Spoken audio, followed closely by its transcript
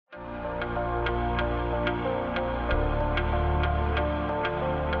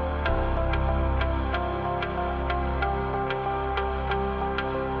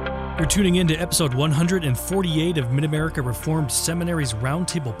You're tuning in to episode 148 of Mid-America Reformed Seminary's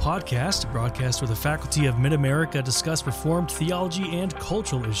Roundtable Podcast, a broadcast where the faculty of Mid-America discuss Reformed theology and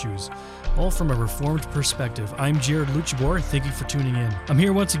cultural issues, all from a Reformed perspective. I'm Jared Luchabor. Thank you for tuning in. I'm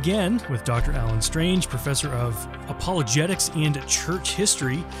here once again with Dr. Alan Strange, professor of apologetics and church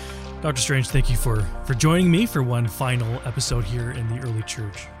history. Dr. Strange, thank you for joining me for one final episode here in the early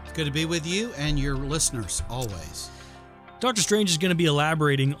church. Good to be with you and your listeners always. Dr. Strange is going to be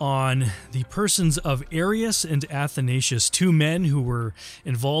elaborating on the persons of Arius and Athanasius, two men who were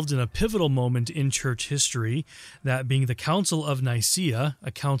involved in a pivotal moment in church history, that being the Council of Nicaea, a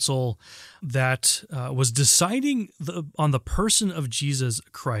council that was deciding on the person of Jesus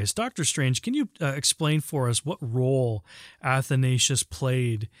Christ. Dr. Strange, can you explain for us what role Athanasius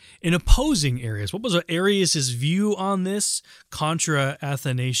played in opposing Arius? What was Arius' view on this contra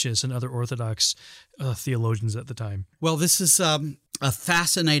Athanasius and other Orthodox theologians at the time? Well, this is a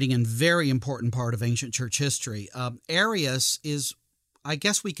fascinating and very important part of ancient church history. Arius is, I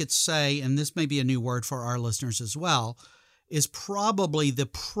guess we could say, and this may be a new word for our listeners as well, is probably the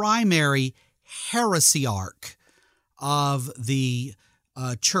primary heresiarch of the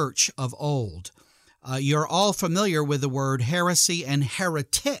church of old. You're all familiar with the word heresy and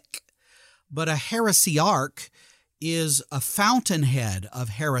heretic, but a heresiarch is a fountainhead of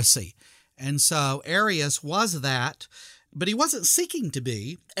heresy. And so Arius was that, but he wasn't seeking to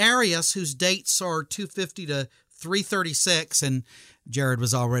be. Arius, whose dates are 250 to 336, and Jared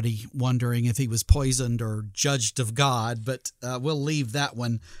was already wondering if he was poisoned or judged of God, but we'll leave that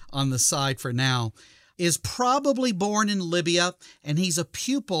one on the side for now, is probably born in Libya, and he's a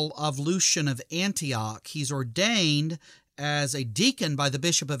pupil of Lucian of Antioch. He's ordained as a deacon by the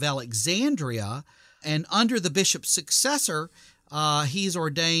Bishop of Alexandria, and under the bishop's successor, he's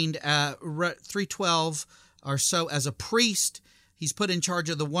ordained at 312 or so as a priest. He's put in charge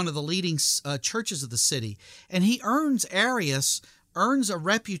of one of the leading churches of the city. And Arius earns a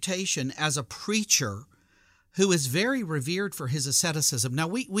reputation as a preacher who is very revered for his asceticism. Now,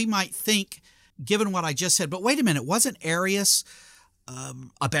 we might think, given what I just said, but wait a minute, wasn't Arius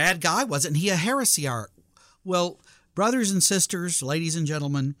a bad guy? Wasn't he a heresiarch? Well, brothers and sisters, ladies and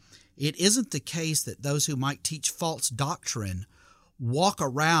gentlemen, it isn't the case that those who might teach false doctrine walk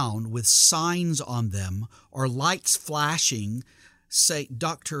around with signs on them or lights flashing, say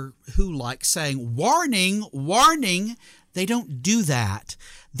Doctor Who-like, saying, warning, warning. They don't do that.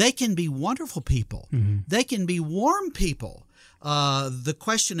 They can be wonderful people. Mm-hmm. They can be warm people. The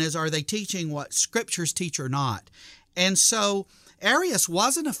question is, are they teaching what Scriptures teach or not? And so Arius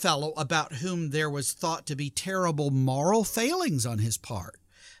wasn't a fellow about whom there was thought to be terrible moral failings on his part.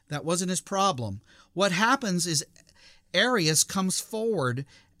 That wasn't his problem. What happens is Arius comes forward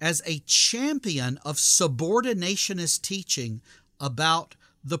as a champion of subordinationist teaching about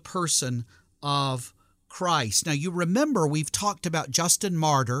the person of Christ. Now, you remember we've talked about Justin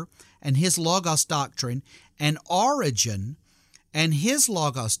Martyr and his Logos doctrine, and Origen and his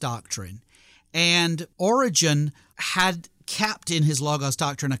Logos doctrine. And Origen had kept in his Logos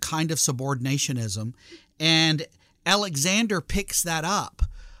doctrine a kind of subordinationism, and Alexander picks that up.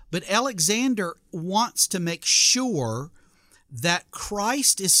 But Alexander wants to make sure that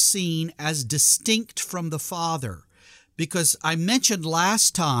Christ is seen as distinct from the Father. Because I mentioned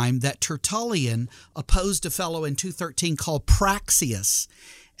last time that Tertullian opposed a fellow in 213 called Praxeas.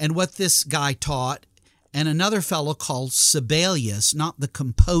 And what this guy taught, and another fellow called Sibelius, not the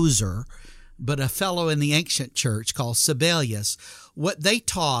composer, but a fellow in the ancient church called Sibelius, what they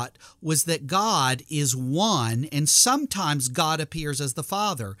taught was that God is one, and sometimes God appears as the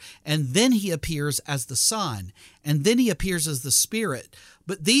Father, and then he appears as the Son, and then he appears as the Spirit.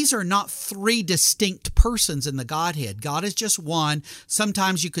 But these are not three distinct persons in the Godhead. God is just one.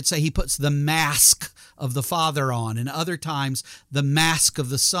 Sometimes you could say he puts the mask of the Father on, and other times the mask of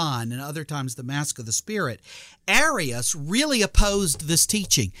the Son, and other times the mask of the Spirit. Arius really opposed this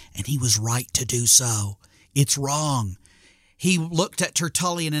teaching, and he was right to do so. It's wrong. He looked at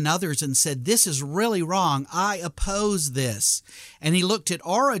Tertullian and others and said, this is really wrong. I oppose this. And he looked at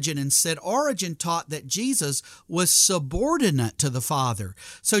Origen and said, Origen taught that Jesus was subordinate to the Father.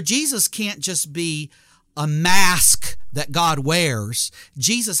 So Jesus can't just be a mask that God wears.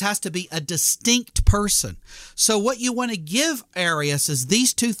 Jesus has to be a distinct person. So what you want to give Arius is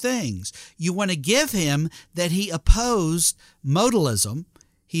these two things. You want to give him that he opposed modalism.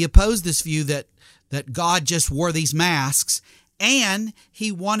 He opposed this view that God just wore these masks, and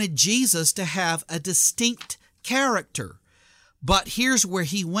he wanted Jesus to have a distinct character. But here's where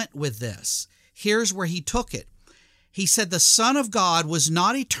he went with this. Here's where he took it. He said the Son of God was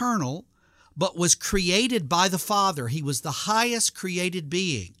not eternal, but was created by the Father. He was the highest created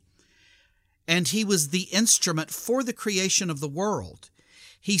being. and he was the instrument for the creation of the world.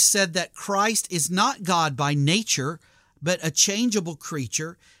 He said that Christ is not God by nature, but a changeable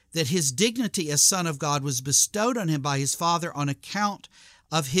creature, that his dignity as Son of God was bestowed on him by his Father on account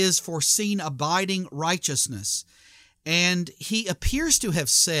of his foreseen abiding righteousness. And he appears to have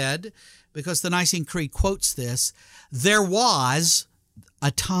said, because the Nicene Creed quotes this, there was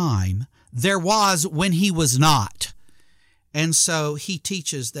a time, there was when he was not. And so he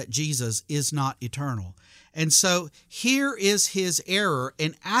teaches that Jesus is not eternal. And so here is his error.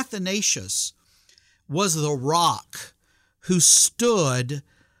 And Athanasius was the rock who stood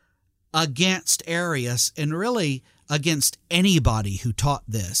against Arius and really against anybody who taught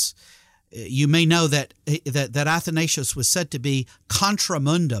this. You may know that Athanasius was said to be contra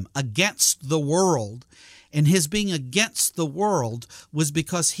mundum, against the world. And his being against the world was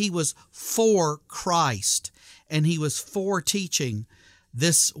because he was for Christ. And he was for teaching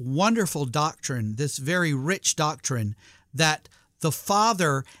this wonderful doctrine, this very rich doctrine, that the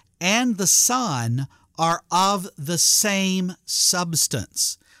Father and the Son are of the same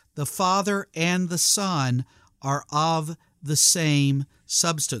substance. The Father and the Son are of the same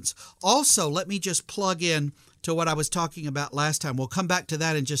substance. Also, let me just plug in to what I was talking about last time. We'll come back to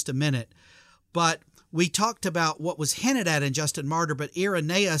that in just a minute. But we talked about what was hinted at in Justin Martyr, but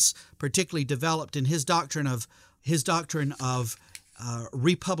Irenaeus particularly developed in his doctrine of his doctrine of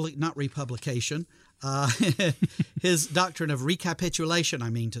recapitulation, I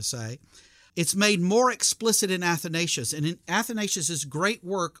mean to say. It's made more explicit in Athanasius. And in Athanasius' great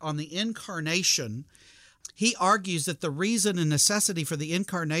work on the Incarnation, he argues that the reason and necessity for the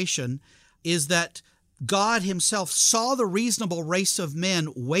Incarnation is that God himself saw the reasonable race of men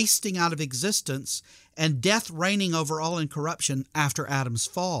wasting out of existence and death reigning over all in corruption after Adam's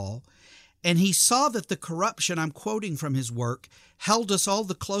fall. And he saw that the corruption, I'm quoting from his work, held us all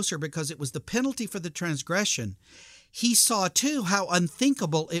the closer because it was the penalty for the transgression. He saw, too, how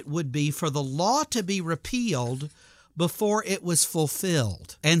unthinkable it would be for the law to be repealed before it was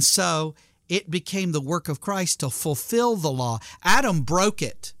fulfilled. And so it became the work of Christ to fulfill the law. Adam broke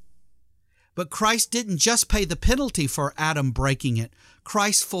it. But Christ didn't just pay the penalty for Adam breaking it.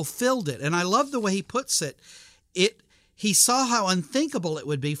 Christ fulfilled it. And I love the way he puts it. He saw how unthinkable it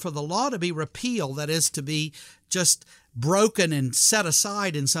would be for the law to be repealed, that is, to be just broken and set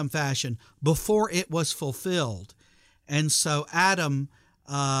aside in some fashion before it was fulfilled. And so Adam,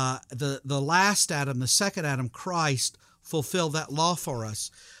 the last Adam, the second Adam, Christ, fulfilled that law for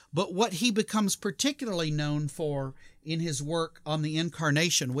us. But what he becomes particularly known for in his work on the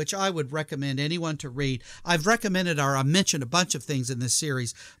Incarnation, which I would recommend anyone to read. I've recommended or I mentioned a bunch of things in this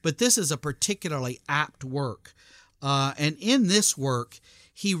series, but this is a particularly apt work. And in this work,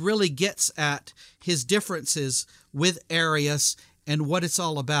 he really gets at his differences with Arius and what it's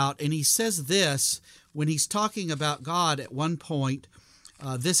all about. And he says this when he's talking about God at one point.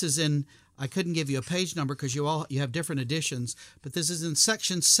 This is in, I couldn't give you a page number because you have different editions, but this is in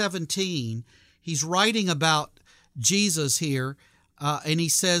section 17. He's writing about Jesus here, and he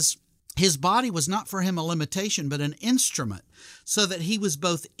says, his body was not for him a limitation, but an instrument, so that he was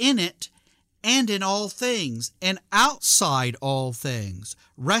both in it and in all things, and outside all things,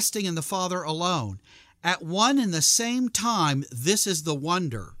 resting in the Father alone. At one and the same time, this is the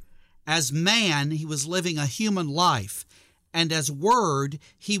wonder. As man, he was living a human life, and as Word,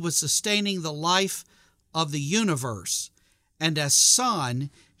 he was sustaining the life of the universe. And as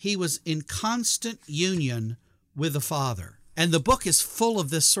Son, he was in constant union with the Father. And the book is full of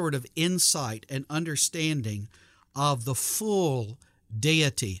this sort of insight and understanding of the full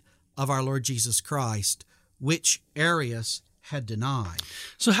deity of our Lord Jesus Christ, which Arius had denied.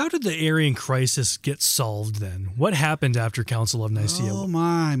 So how did the Arian crisis get solved then? What happened after Council of Nicaea? Oh,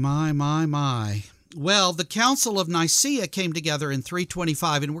 my. Well, the Council of Nicaea came together in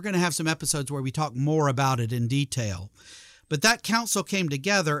 325, and we're going to have some episodes where we talk more about it in detail. But that council came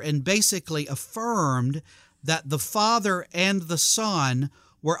together and basically affirmed that the Father and the Son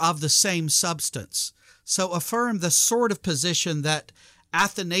were of the same substance. So affirmed the sort of position that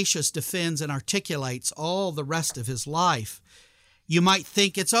Athanasius defends and articulates all the rest of his life. You might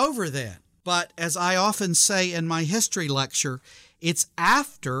think it's over then, but as I often say in my history lecture, it's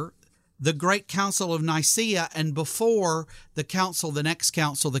after the Great Council of Nicaea and before the next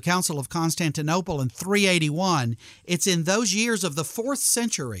council, the Council of Constantinople in 381. It's in those years of the 4th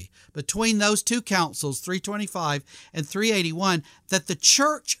century, between those two councils, 325 and 381, that the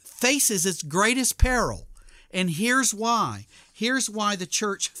church faces its greatest peril. And here's why. Here's why the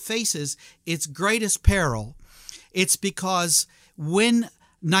church faces its greatest peril. It's because when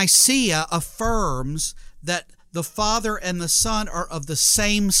Nicaea affirms that the Father and the Son are of the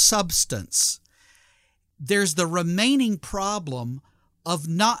same substance. There's the remaining problem of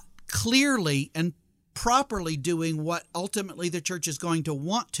not clearly and properly doing what ultimately the church is going to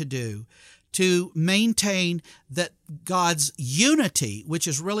want to do to maintain that God's unity, which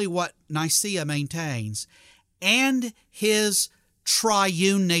is really what Nicaea maintains, and his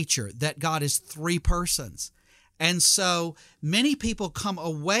triune nature, that God is three persons. And so many people come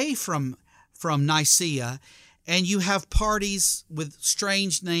away from Nicaea, and you have parties with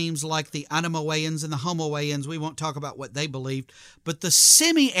strange names like the Anomoeans and the Homoeans. We won't talk about what they believed, but the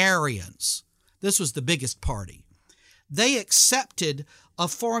Semi-Arians, this was the biggest party. They accepted a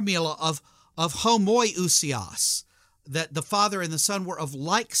formula of homoiousios, that the Father and the Son were of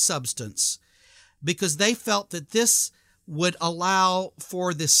like substance, because they felt that this would allow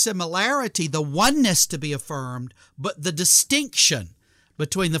for the similarity, the oneness to be affirmed, but the distinction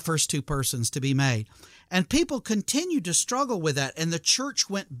between the first two persons to be made. And people continued to struggle with that, and the church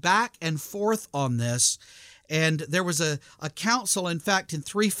went back and forth on this. And there was a council, in fact, in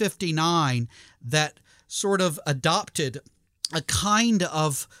 359 that sort of adopted a kind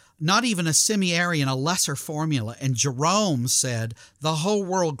of, not even a semi-Arian, a lesser formula. And Jerome said, the whole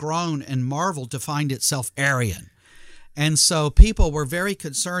world groaned and marveled to find itself Arian. And so people were very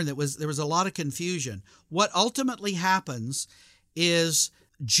concerned. There was a lot of confusion. What ultimately happens is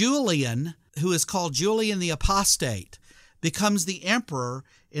Julian, who is called Julian the Apostate, becomes the emperor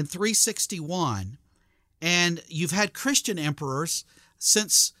in 361. And you've had Christian emperors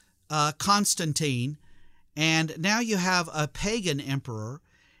since Constantine, and now you have a pagan emperor.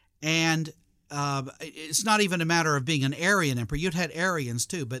 And it's not even a matter of being an Arian emperor. You'd had Arians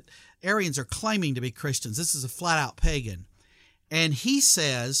too, but Arians are claiming to be Christians. This is a flat-out pagan. And he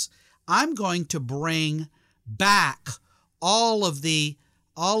says, I'm going to bring back all of the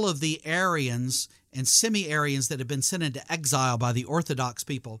Arians and semi-Arians that have been sent into exile by the Orthodox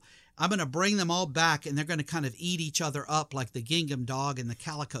people. I'm going to bring them all back, and they're going to kind of eat each other up like the gingham dog and the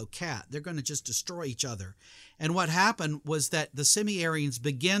calico cat. They're going to just destroy each other. And what happened was that the semi-Arians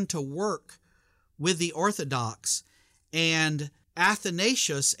began to work with the Orthodox, and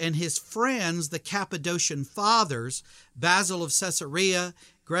Athanasius and his friends, the Cappadocian Fathers, Basil of Caesarea,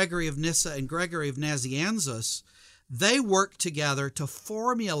 Gregory of Nyssa, and Gregory of Nazianzus, they worked together to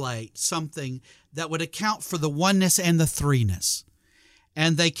formulate something that would account for the oneness and the threeness.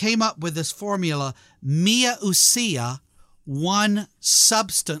 And they came up with this formula, mia ousia, one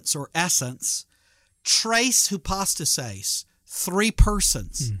substance or essence, tres hypostases, three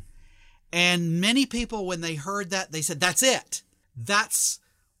persons. And many people, when they heard that, they said, that's it. That's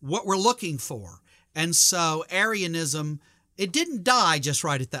what we're looking for. And so Arianism, it didn't die just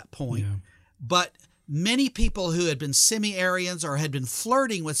right at that point. Yeah. But many people who had been semi-Arians or had been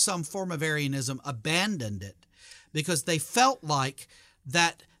flirting with some form of Arianism abandoned it because they felt like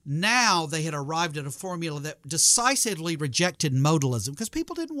that now they had arrived at a formula that decisively rejected modalism, because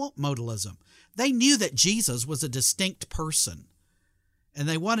people didn't want modalism. They knew that Jesus was a distinct person, and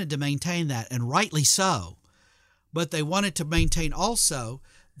they wanted to maintain that, and rightly so. But they wanted to maintain also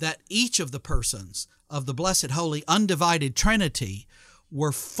that each of the persons of the Blessed, Holy, Undivided Trinity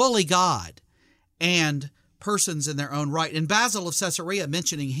were fully God and persons in their own right. And Basil of Caesarea,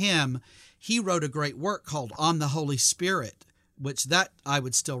 mentioning him, he wrote a great work called On the Holy Spirit, which that I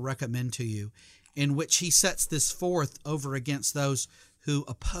would still recommend to you, in which he sets this forth over against those who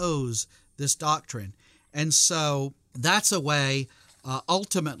oppose this doctrine. And so that's a way,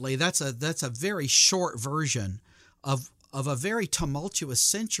 ultimately, that's a very short version of a very tumultuous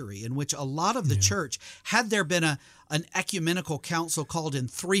century in which a lot of the church, had there been an ecumenical council called in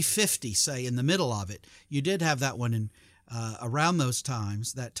 350, say, in the middle of it, you did have that one in around those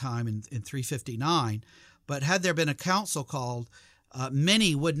times, that time in 359, but had there been a council called,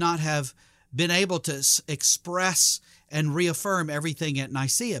 many would not have been able to express and reaffirm everything at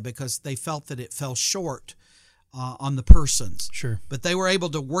Nicaea because they felt that it fell short on the persons. Sure. But they were able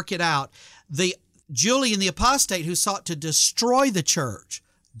to work it out. The Julian the Apostate, who sought to destroy the church,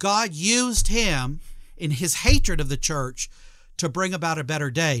 God used him in his hatred of the church to bring about a better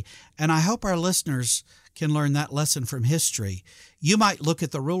day. And I hope our listeners can learn that lesson from history. You might look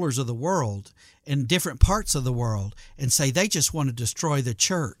at the rulers of the world in different parts of the world and say they just want to destroy the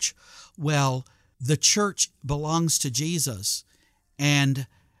church. Well, the church belongs to Jesus, and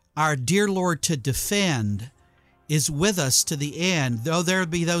our dear Lord to defend is with us to the end. Though there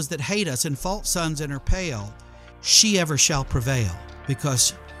be those that hate us and false sons in her pale, she ever shall prevail,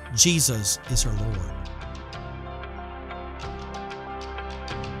 because Jesus is her Lord.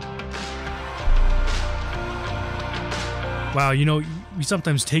 Wow, we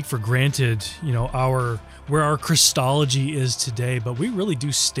sometimes take for granted, where our Christology is today, but we really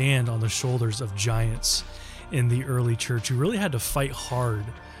do stand on the shoulders of giants in the early church who really had to fight hard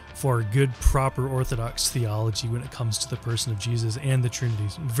for good, proper Orthodox theology when it comes to the person of Jesus and the Trinity.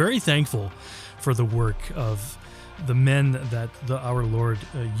 I'm very thankful for the work of the men that our Lord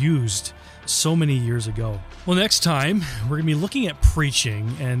used so many years ago. Well, next time, we're going to be looking at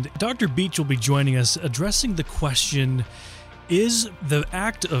preaching, and Dr. Beach will be joining us addressing the question, is the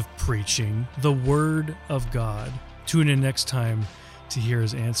act of preaching the Word of God? Tune in next time to hear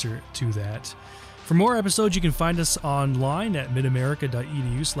his answer to that. For more episodes, you can find us online at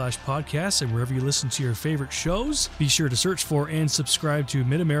midamerica.edu/podcasts and wherever you listen to your favorite shows. Be sure to search for and subscribe to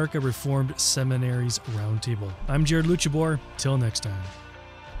Mid-America Reformed Seminary's Roundtable. I'm Jared Luchabor. Till next time.